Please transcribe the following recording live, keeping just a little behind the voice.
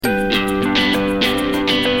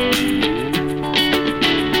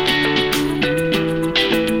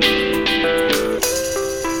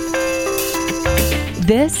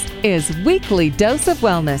is Weekly Dose of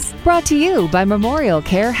Wellness, brought to you by Memorial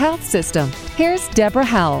Care Health System. Here's Deborah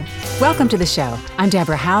Howell. Welcome to the show. I'm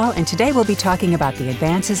Deborah Howell, and today we'll be talking about the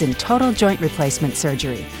advances in total joint replacement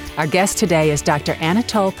surgery. Our guest today is Dr.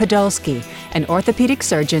 Anatol Podolsky, an orthopedic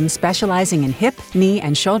surgeon specializing in hip, knee,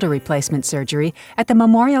 and shoulder replacement surgery at the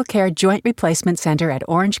Memorial Care Joint Replacement Center at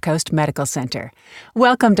Orange Coast Medical Center.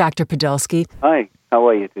 Welcome, Dr. Podolsky. Hi. How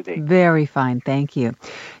are you today? Very fine, thank you.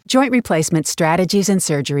 Joint replacement strategies and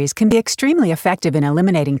surgeries can be extremely effective in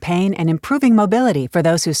eliminating pain and improving mobility for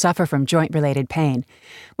those who suffer from joint-related pain.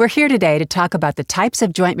 We're here today to talk about the types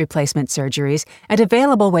of joint replacement surgeries and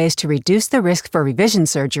available ways to reduce the risk for revision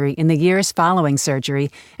surgery in the years following surgery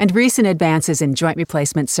and recent advances in joint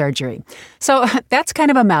replacement surgery. So that's kind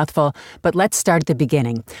of a mouthful, but let's start at the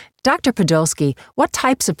beginning. Dr. Podolsky, what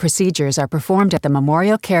types of procedures are performed at the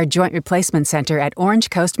Memorial Care Joint Replacement Center at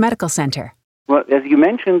Orange Coast Medical Center? Well, as you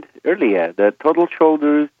mentioned earlier, the total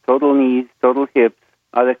shoulders, total knees, total hips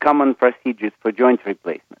are the common procedures for joint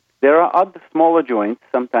replacement. There are other smaller joints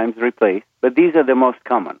sometimes replaced, but these are the most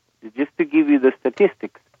common. Just to give you the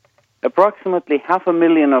statistics, approximately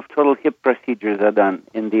 500,000 of total hip procedures are done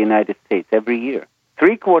in the United States every year,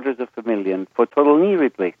 750,000 for total knee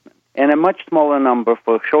replacement, and a much smaller number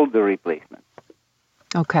for shoulder replacement.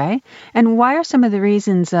 Okay. And why are some of the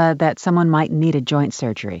reasons that someone might need a joint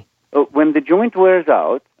surgery? When the joint wears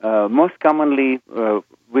out, most commonly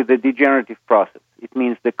with the degenerative process, it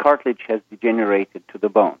means the cartilage has degenerated to the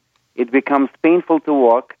bone. It becomes painful to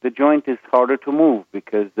walk. The joint is harder to move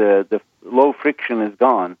because the low friction is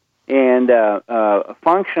gone. And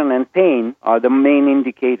function and pain are the main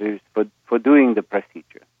indicators for doing the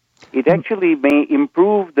procedure. It actually may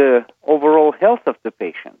improve the overall health of the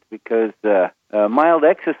patient because mild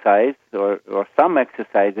exercise or some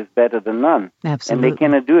exercise is better than none. Absolutely. And they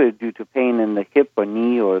cannot do it due to pain in the hip or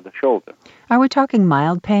knee or the shoulder. Are we talking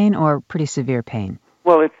mild pain or pretty severe pain?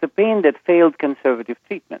 Well, it's the pain that failed conservative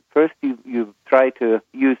treatment. First, you try to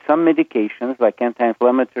use some medications like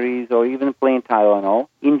anti-inflammatories or even plain Tylenol,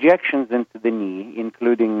 injections into the knee,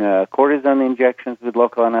 including cortisone injections with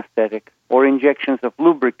local anesthetic, or injections of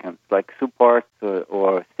lubricants like Supart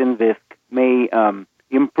or Synvisc may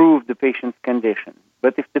improve the patient's condition.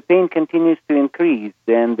 But if the pain continues to increase,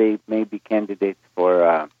 then they may be candidates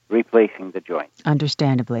for replacing the joint.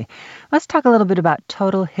 Understandably. Let's talk a little bit about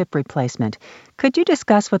total hip replacement. Could you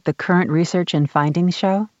discuss what the current research and findings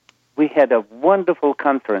show? We had a wonderful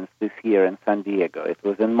conference this year in San Diego. It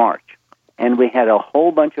was in March. And we had a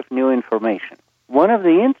whole bunch of new information. One of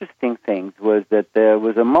the interesting things was that there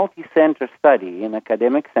was a multi-center study in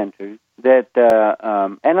academic centers that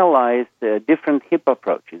analyzed different hip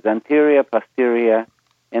approaches, anterior, posterior,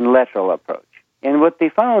 and lateral approach. And what they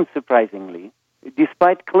found, surprisingly,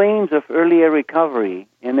 despite claims of earlier recovery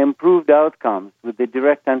and improved outcomes with the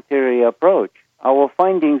direct anterior approach, our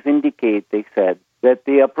findings indicate, they said, that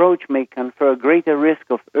the approach may confer greater risk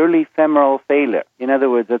of early femoral failure. In other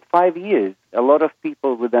words, at 5 years, a lot of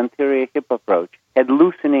people with anterior hip approach had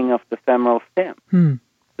loosening of the femoral stem.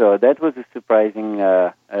 So that was a surprising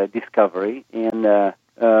discovery. And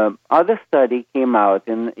other study came out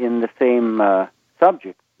in the same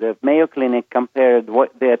subject. The Mayo Clinic compared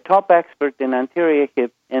their top expert in anterior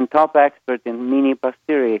hip and top expert in mini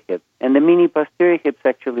posterior hip. And the mini posterior hips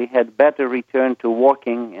actually had better return to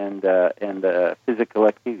walking and physical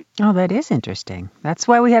activity. Oh, that is interesting. That's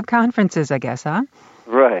why we have conferences, I guess, huh?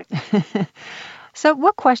 Right. So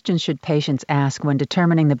what questions should patients ask when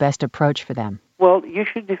determining the best approach for them? Well, you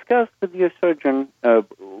should discuss with your surgeon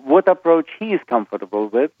what approach he is comfortable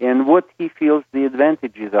with and what he feels the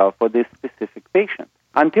advantages are for this specific patient.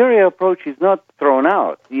 Anterior approach is not thrown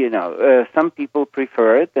out. Some people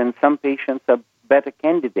prefer it, and some patients are better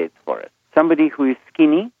candidates for it. Somebody who is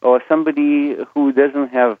skinny or somebody who doesn't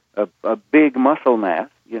have a big muscle mass,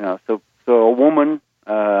 so a woman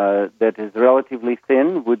that is relatively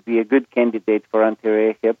thin would be a good candidate for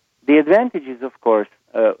anterior hip. The advantages, of course,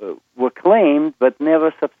 were claimed but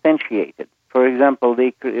never substantiated. For example,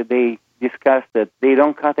 they discussed that they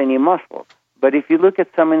don't cut any muscles. But if you look at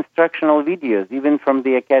some instructional videos, even from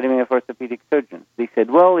the Academy of Orthopedic Surgeons, they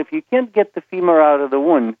said, well, if you can't get the femur out of the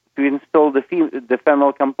wound to install the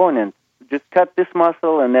femoral component, just cut this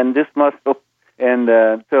muscle and then this muscle. And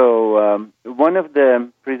so one of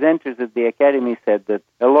the presenters at the Academy said that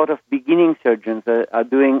a lot of beginning surgeons are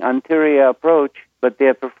doing anterior approach, but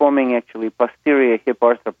they're performing actually posterior hip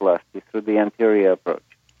arthroplasty through the anterior approach.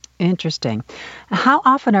 Interesting. How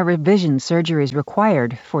often are revision surgeries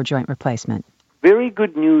required for joint replacement? Very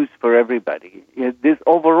good news for everybody. This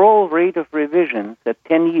overall rate of revisions at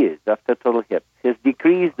 10 years after total hip has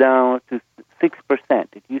decreased down to 6%.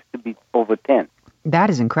 It used to be over 10. That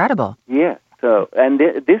is incredible. Yes. So, and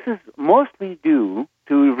this is mostly due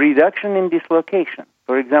to reduction in dislocation.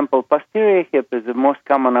 For example, posterior hip is the most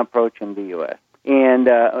common approach in the U.S. And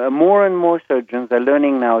more and more surgeons are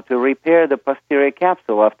learning now to repair the posterior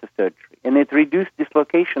capsule after surgery. And it reduced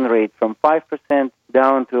dislocation rate from 5%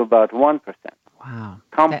 down to about 1%. Wow.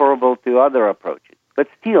 Comparable to other approaches. But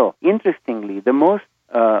still, interestingly, the most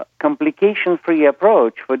complication-free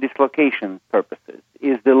approach for dislocation purposes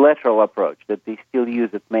is the lateral approach that they still use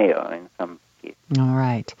at Mayo in some cases. All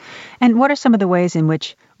right. And what are some of the ways in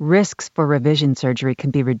which risks for revision surgery can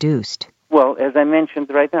be reduced? Well, as I mentioned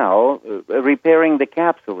right now, repairing the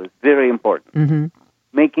capsule is very important. Mm-hmm.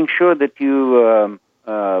 Making sure that you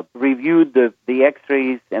review the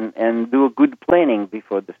x-rays and do a good planning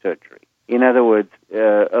before the surgery. In other words,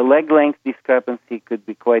 a leg length discrepancy could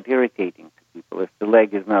be quite irritating to people if the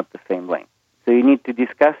leg is not the same length. So you need to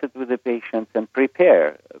discuss it with the patient and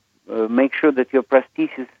prepare. Make sure that your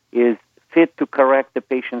prosthesis is fit to correct the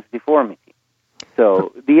patient's deformity.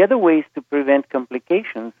 So the other ways to prevent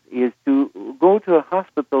complications is to go to a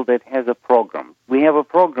hospital that has a program. We have a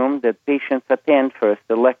program that patients attend first,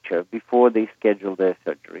 a lecture, before they schedule their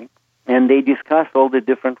surgery. And they discuss all the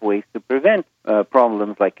different ways to prevent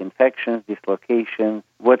problems like infections, dislocations,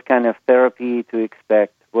 what kind of therapy to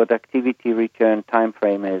expect, what activity return time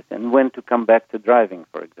frame is, and when to come back to driving,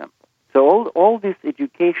 for example. So all this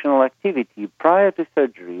educational activity prior to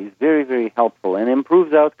surgery is very, very helpful and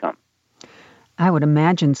improves outcomes. I would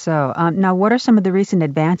imagine so. Now, what are some of the recent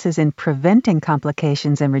advances in preventing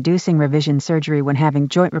complications and reducing revision surgery when having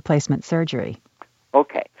joint replacement surgery?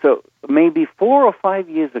 Okay, so maybe 4 or 5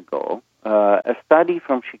 years ago, a study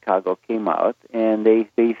from Chicago came out, and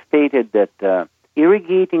they stated that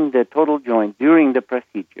irrigating the total joint during the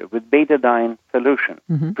procedure with betadine solution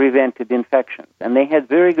prevented infections, and they had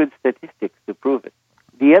very good statistics to prove it.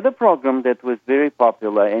 The other program that was very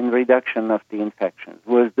popular in reduction of the infections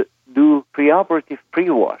was do preoperative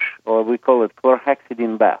pre-wash, or we call it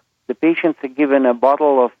chlorhexidine bath. The patients are given a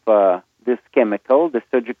bottle of this chemical, the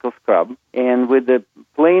surgical scrub, and with the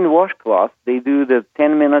plain washcloth, they do the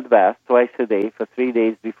 10-minute bath twice a day for 3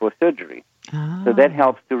 days before surgery. Oh. So that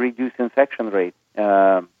helps to reduce infection rate.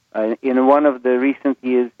 In one of the recent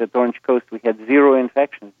years at Orange Coast, we had 0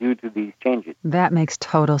 infections due to these changes. That makes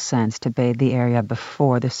total sense to bathe the area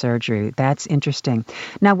before the surgery. That's interesting.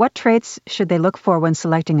 Now, what traits should they look for when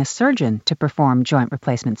selecting a surgeon to perform joint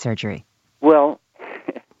replacement surgery? Well,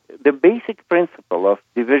 the basic principle of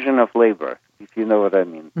division of labor, if you know what I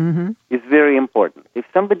mean, is very important. If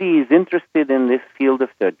somebody is interested in this field of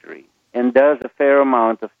surgery and does a fair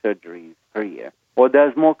amount of surgeries per year, or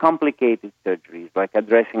does more complicated surgeries, like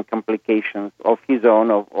addressing complications of his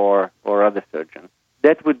own or other surgeons,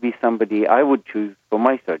 that would be somebody I would choose for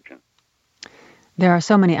my surgeon. There are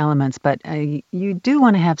so many elements, but you do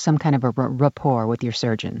want to have some kind of a rapport with your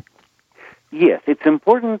surgeon. Yes, it's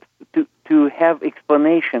important to have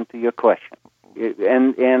explanation to your question.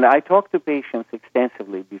 And I talk to patients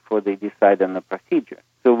extensively before they decide on the procedure.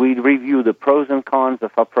 So we review the pros and cons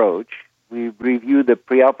of approach. We review the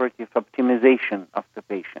preoperative optimization of the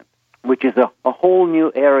patient, which is a whole new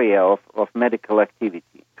area of medical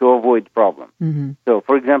activity to avoid problems. So,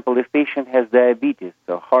 for example, if patient has diabetes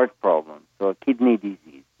or heart problems or kidney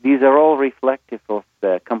disease, these are all reflective of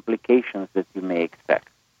the complications that you may expect.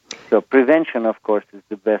 So prevention, of course, is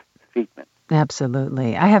the best treatment.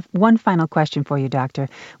 Absolutely. I have one final question for you, Doctor.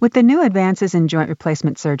 With the new advances in joint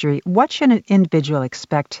replacement surgery, what should an individual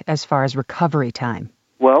expect as far as recovery time?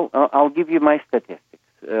 Well, I'll give you my statistics.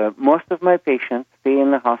 Most of my patients stay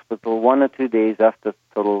in the hospital 1 or 2 days after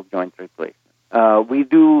total joint replacement. We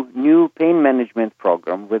do new pain management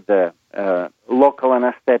program with the local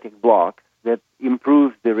anesthetic blocks that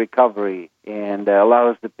improves the recovery and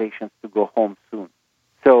allows the patients to go home soon.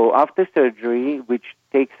 So after surgery, which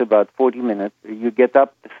takes about 40 minutes, you get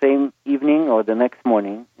up the same evening or the next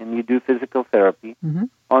morning and you do physical therapy.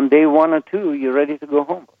 On day 1 or 2, you're ready to go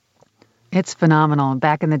home. It's phenomenal.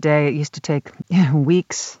 Back in the day, it used to take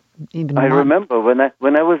weeks, even I months. remember when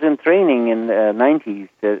I was in training in the 90s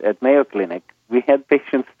at Mayo Clinic, we had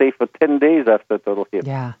patients stay for 10 days after total hip.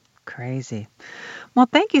 Yeah, crazy. Well,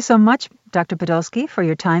 thank you so much, Dr. Podolsky, for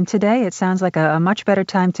your time today. It sounds like a much better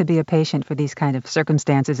time to be a patient for these kind of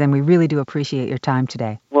circumstances, and we really do appreciate your time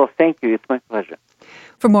today. Well, thank you. It's my pleasure.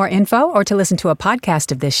 For more info or to listen to a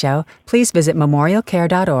podcast of this show, please visit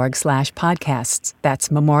memorialcare.org/podcasts. That's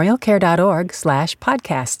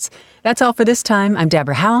memorialcare.org/podcasts. That's all for this time. I'm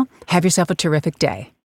Deborah Howell. Have yourself a terrific day.